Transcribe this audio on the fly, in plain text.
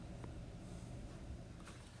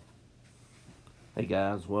Hey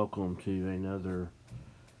guys, welcome to another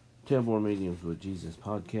Tailborn Meetings with Jesus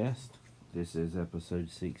podcast. This is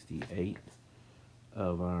episode 68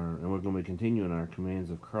 and we're going to be continuing our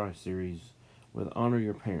Commands of Christ series with Honor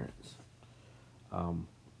Your Parents. Our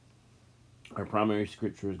primary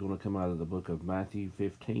scripture is going to come out of the book of Matthew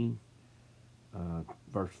 15,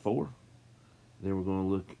 verse 4. Then we're going to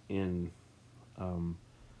look in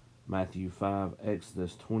Matthew 5,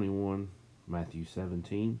 Exodus 21, Matthew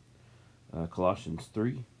 17, Colossians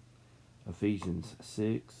 3, Ephesians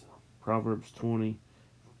 6, Proverbs 20,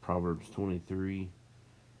 Proverbs 23,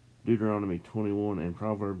 Deuteronomy 21, and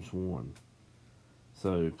Proverbs 1.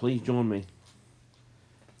 So please join me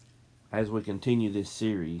as we continue this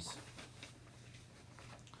series.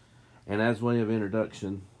 And as way of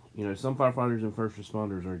introduction, some firefighters and first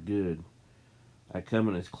responders are good at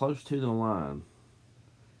coming as close to the line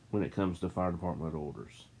when it comes to fire department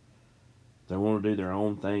orders. They want to do their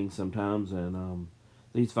own thing sometimes, and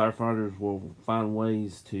these firefighters will find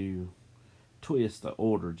ways to twist the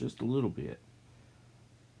order just a little bit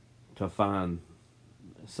to find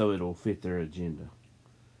so it'll fit their agenda.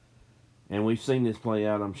 And we've seen this play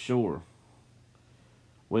out, I'm sure,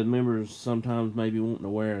 with members sometimes maybe wanting to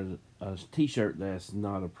wear a t-shirt that's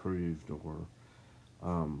not approved, or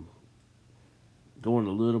going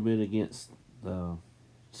a little bit against the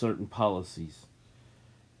certain policies.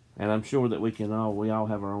 And I'm sure that we all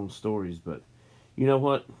have our own stories, but you know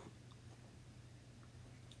what?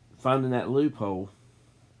 Finding that loophole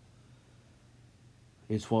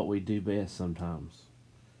is what we do best sometimes.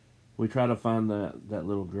 We try to find that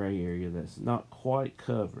little gray area that's not quite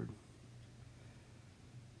covered.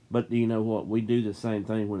 But you know what? We do the same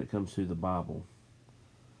thing when it comes to the Bible.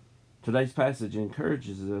 Today's passage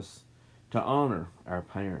encourages us to honor our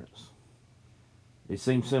parents. It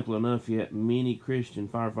seems simple enough, yet many Christian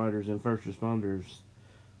firefighters and first responders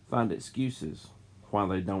find excuses why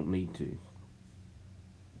they don't need to.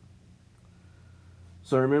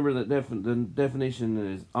 So remember that the definition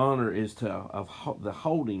is honor is the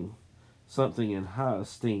holding something in high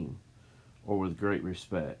esteem or with great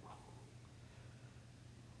respect.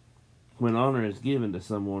 When honor is given to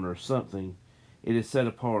someone or something, it is set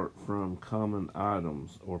apart from common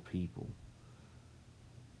items or people.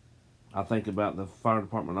 I think about the fire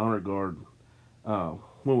department honor guard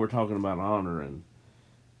when we're talking about honor, and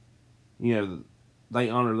they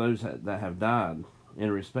honor those that have died in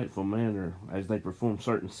a respectful manner as they perform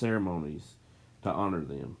certain ceremonies to honor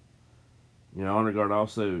them. Honor guard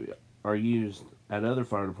also are used at other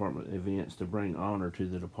fire department events to bring honor to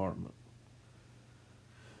the department.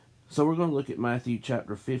 So we're going to look at Matthew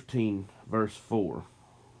chapter 15, verse 4.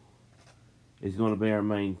 It's going to be our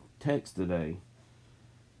main text today.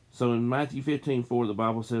 So in Matthew 15:4, the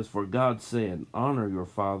Bible says, "For God said, honor your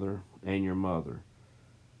father and your mother,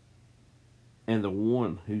 and the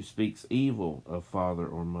one who speaks evil of father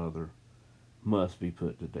or mother must be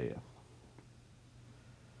put to death."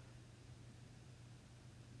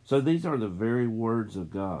 So these are the very words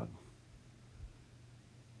of God.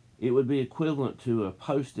 It would be equivalent to a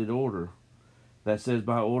posted order that says,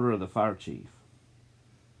 by order of the fire chief.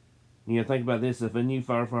 Think about this. If a new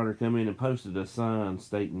firefighter come in and posted a sign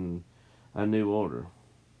stating a new order,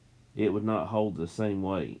 it would not hold the same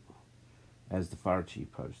weight as the fire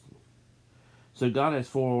chief posted. So God has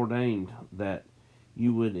foreordained that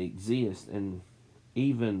you would exist and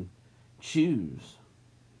even choose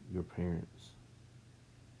your parents.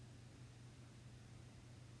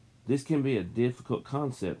 This can be a difficult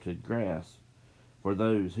concept to grasp for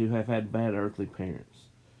those who have had bad earthly parents.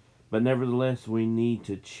 But nevertheless, we need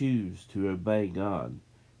to choose to obey God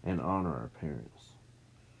and honor our parents.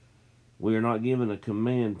 We are not given a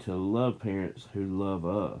command to love parents who love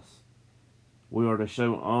us. We are to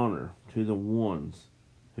show honor to the ones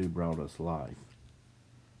who brought us life.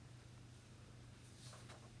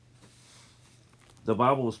 The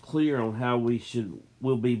Bible is clear on how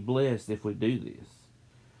we'll be blessed if we do this,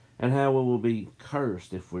 and how we will be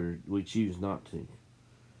cursed if we choose not to.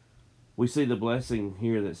 We see the blessing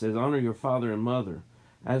here that says, honor your father and mother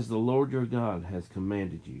as the Lord your God has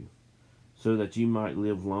commanded you, so that you might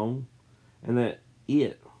live long and that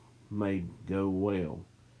it may go well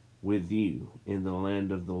with you in the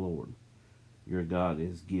land of the Lord your God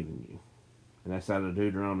is giving you. And that's out of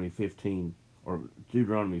Deuteronomy 15 or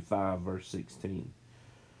Deuteronomy 5 verse 16.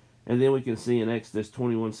 And then we can see in Exodus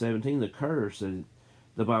 21:17 the curse that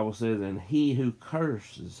the Bible says, and he who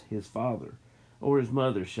curses his father or his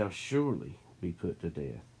mother shall surely be put to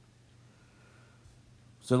death.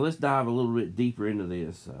 So let's dive a little bit deeper into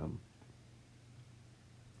this.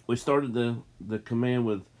 We started the command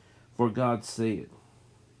with, for God said.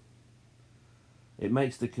 It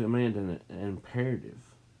makes the command an imperative.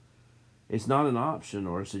 It's not an option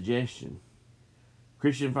or a suggestion.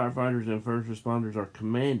 Christian firefighters and first responders are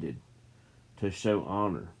commanded to show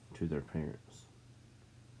honor to their parents.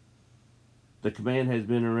 The command has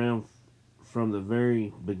been around from the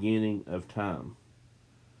very beginning of time.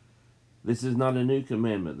 This is not a new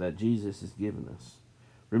commandment that Jesus has given us.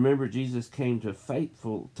 Remember, Jesus came to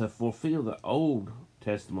fulfill the Old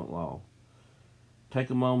Testament law. Take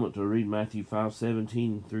a moment to read Matthew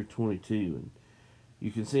 5:17 through 22, and you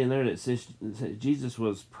can see in there that says Jesus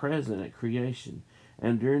was present at creation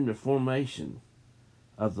and during the formation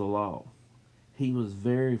of the law. He was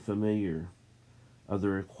very familiar of the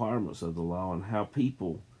requirements of the law and how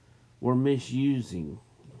people were misusing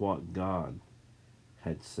what God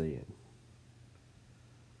had said.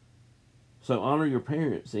 So honor your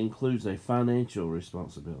parents includes a financial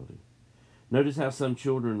responsibility. Notice how some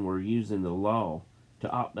children were using the law to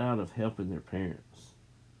opt out of helping their parents.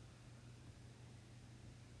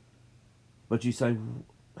 But you say,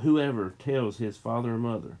 whoever tells his father or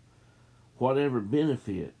mother, whatever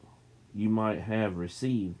benefit you might have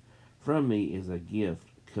received from me is a gift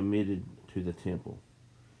committed to the temple.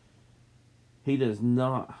 He does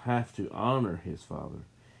not have to honor his father.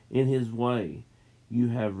 In his way, you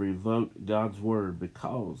have revoked God's word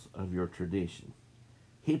because of your tradition.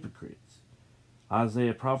 Hypocrites.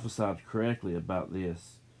 Isaiah prophesied correctly about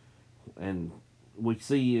this, and we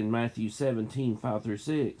see in Matthew 17:5 through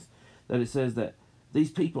 6, that it says that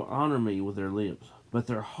these people honor me with their lips, but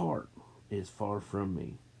their heart is far from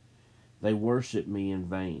me. They worship me in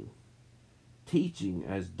vain, teaching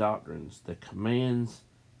as doctrines the commands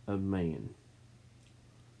of man.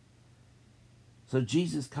 So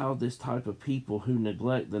Jesus called this type of people who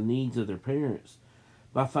neglect the needs of their parents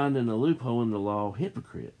by finding a loophole in the law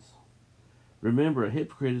hypocrites. Remember, a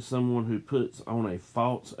hypocrite is someone who puts on a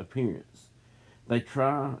false appearance. They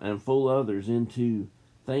try and fool others into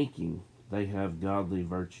thinking they have godly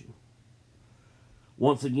virtue.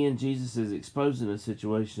 Once again, Jesus is exposing a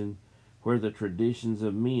situation where the traditions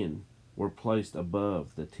of men were placed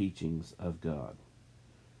above the teachings of God.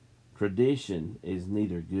 Tradition is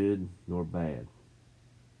neither good nor bad.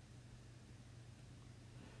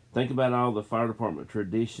 Think about all the fire department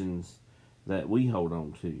traditions that we hold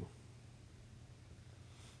on to.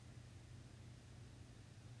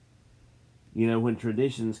 You know, when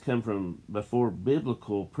traditions come from before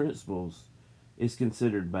biblical principles, it's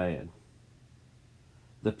considered bad.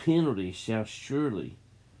 The penalty shall surely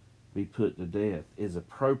be put to death is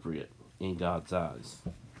appropriate in God's eyes.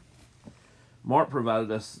 Mark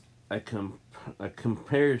provided us a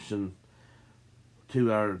comparison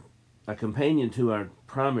to a companion to our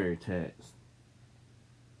primary text.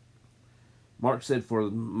 Mark said,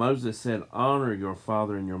 "For Moses said, honor your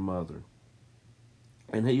father and your mother.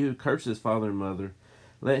 And he who curses father and mother,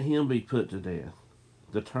 let him be put to death."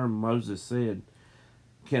 The term Moses said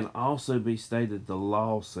can also be stated the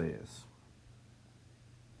law says,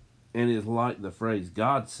 and is like the phrase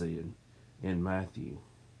God said in Matthew.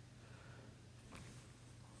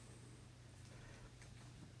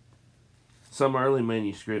 Some early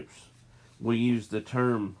manuscripts will use the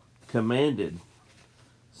term commanded,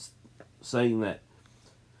 saying that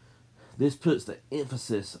this puts the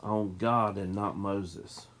emphasis on God and not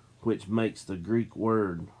Moses, which makes the Greek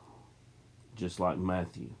word just like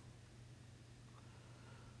Matthew.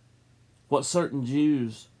 What certain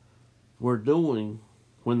Jews were doing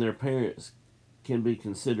when their parents can be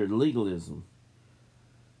considered legalism,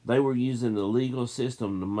 they were using the legal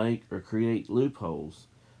system to make or create loopholes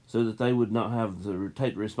so that they would not have to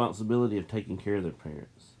take the responsibility of taking care of their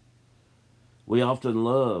parents. We often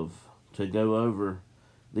love to go over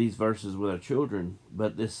these verses with our children,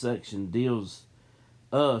 but this section deals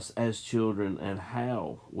us as children and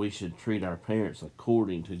how we should treat our parents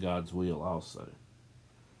according to God's will also.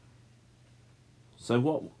 So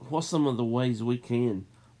what's some of the ways we can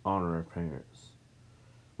honor our parents?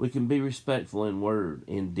 We can be respectful in word,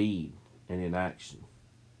 in deed, and in action.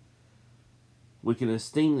 We can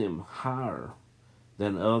esteem them higher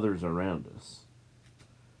than others around us.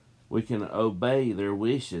 We can obey their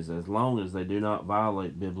wishes as long as they do not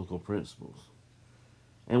violate biblical principles.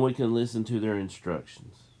 And we can listen to their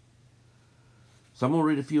instructions. So I'm going to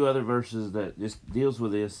read a few other verses that just deals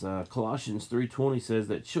with this. Colossians 3:20 says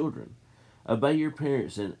that children, obey your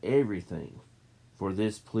parents in everything, for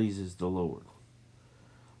this pleases the Lord.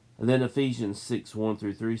 And then Ephesians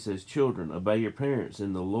 6:1-3 says, children, obey your parents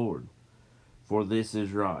in the Lord, for this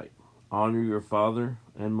is right. Honor your father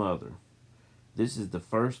and mother. This is the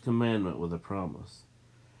first commandment with a promise,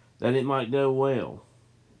 that it might go well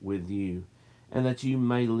with you, and that you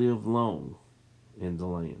may live long in the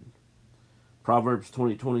land. Proverbs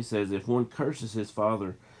 20:20 says, if one curses his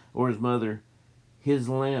father or his mother, his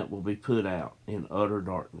lamp will be put out in utter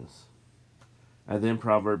darkness. And then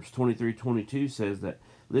Proverbs 23:22 says that,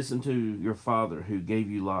 listen to your father who gave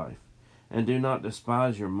you life, and do not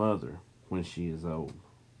despise your mother when she is old.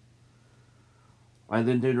 And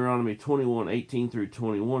then Deuteronomy 21:18 through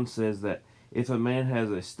 21 says that if a man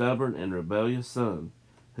has a stubborn and rebellious son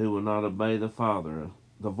who will not obey the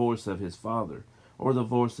voice of his father, or the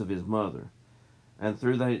voice of his mother, and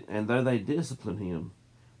though they discipline him,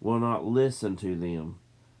 will not listen to them,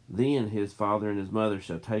 then his father and his mother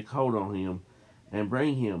shall take hold on him and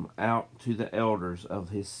bring him out to the elders of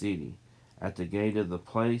his city at the gate of the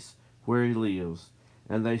place where he lives,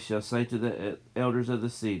 and they shall say to the elders of the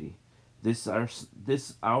city, this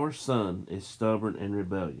our son is stubborn and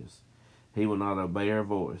rebellious. He will not obey our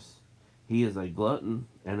voice. He is a glutton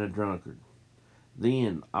and a drunkard.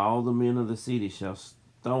 Then all the men of the city shall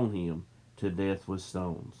stone him to death with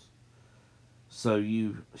stones. So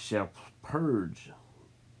you shall purge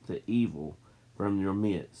the evil from your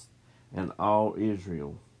midst, and all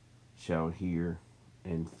Israel shall hear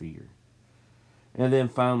and fear. And then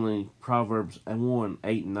finally, Proverbs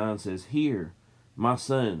 1:8-9 says, hear, my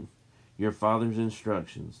son, your father's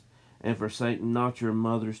instructions, and forsake not your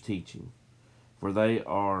mother's teaching, for they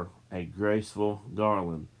are a graceful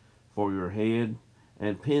garland for your head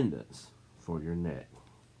and pendants for your neck.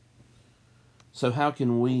 So how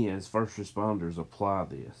can we as first responders apply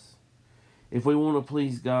this? If we want to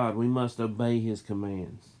please God, we must obey his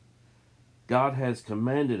commands. God has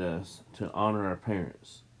commanded us to honor our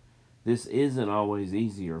parents. This isn't always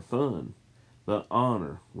easy or fun, but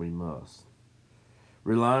honor we must.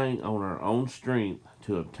 Relying on our own strength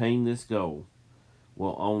to obtain this goal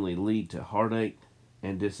will only lead to heartache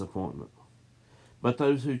and disappointment. But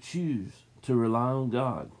those who choose to rely on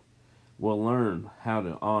God will learn how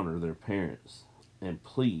to honor their parents and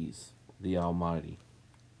please the Almighty.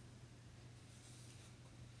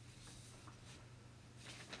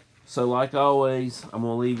 So like always, I'm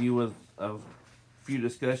going to leave you with a few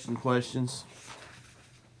discussion questions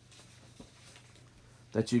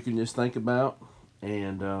that you can just think about,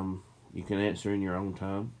 and you can answer in your own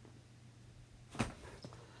time.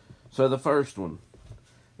 So the first one,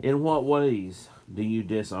 in what ways do you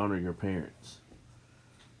dishonor your parents?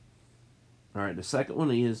 All right, the second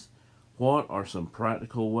one is, what are some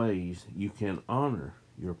practical ways you can honor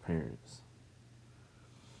your parents?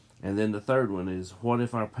 And then the third one is, what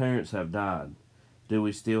if our parents have died? Do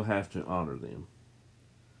we still have to honor them?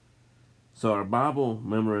 So our Bible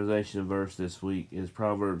memorization verse this week is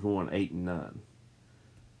Proverbs 1:8-9.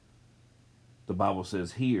 The Bible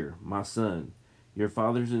says, hear, my son, your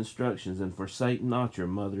father's instructions, and forsake not your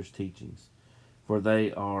mother's teachings, for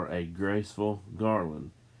they are a graceful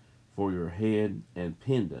garland for your head and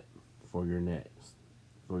pendant for your neck.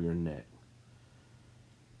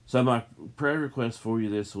 So my prayer request for you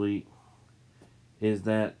this week is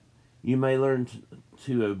that you may learn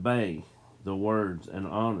to obey the words and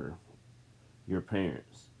honor your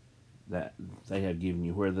parents that they have given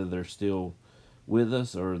you, whether they're still with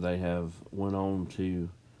us or they have went on to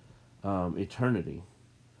eternity.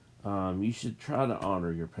 You should try to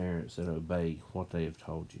honor your parents and obey what they have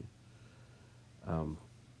told you.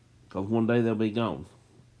 Because one day they'll be gone.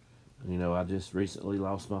 You know, I just recently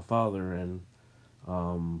lost my father, and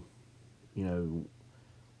you know,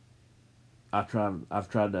 I've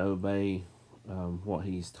tried to obey what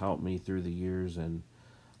he's taught me through the years, and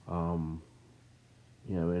you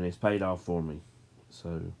know, and it's paid off for me.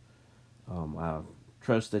 So I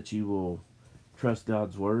trust that you will trust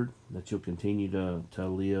God's word, that you'll continue to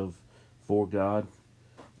live for God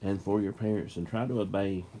and for your parents, and try to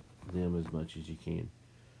obey them as much as you can.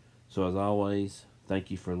 So as always, thank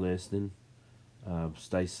you for listening.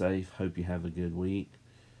 Stay safe. Hope you have a good week.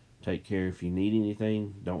 Take care. If you need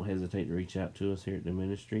anything, don't hesitate to reach out to us here at the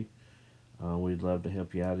ministry. We'd love to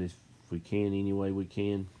help you out if we can, any way we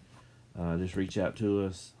can. Just reach out to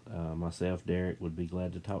us. Myself, Derek, would be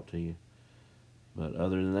glad to talk to you. But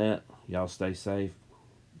other than that, y'all stay safe.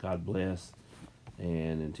 God bless.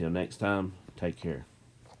 And until next time, take care.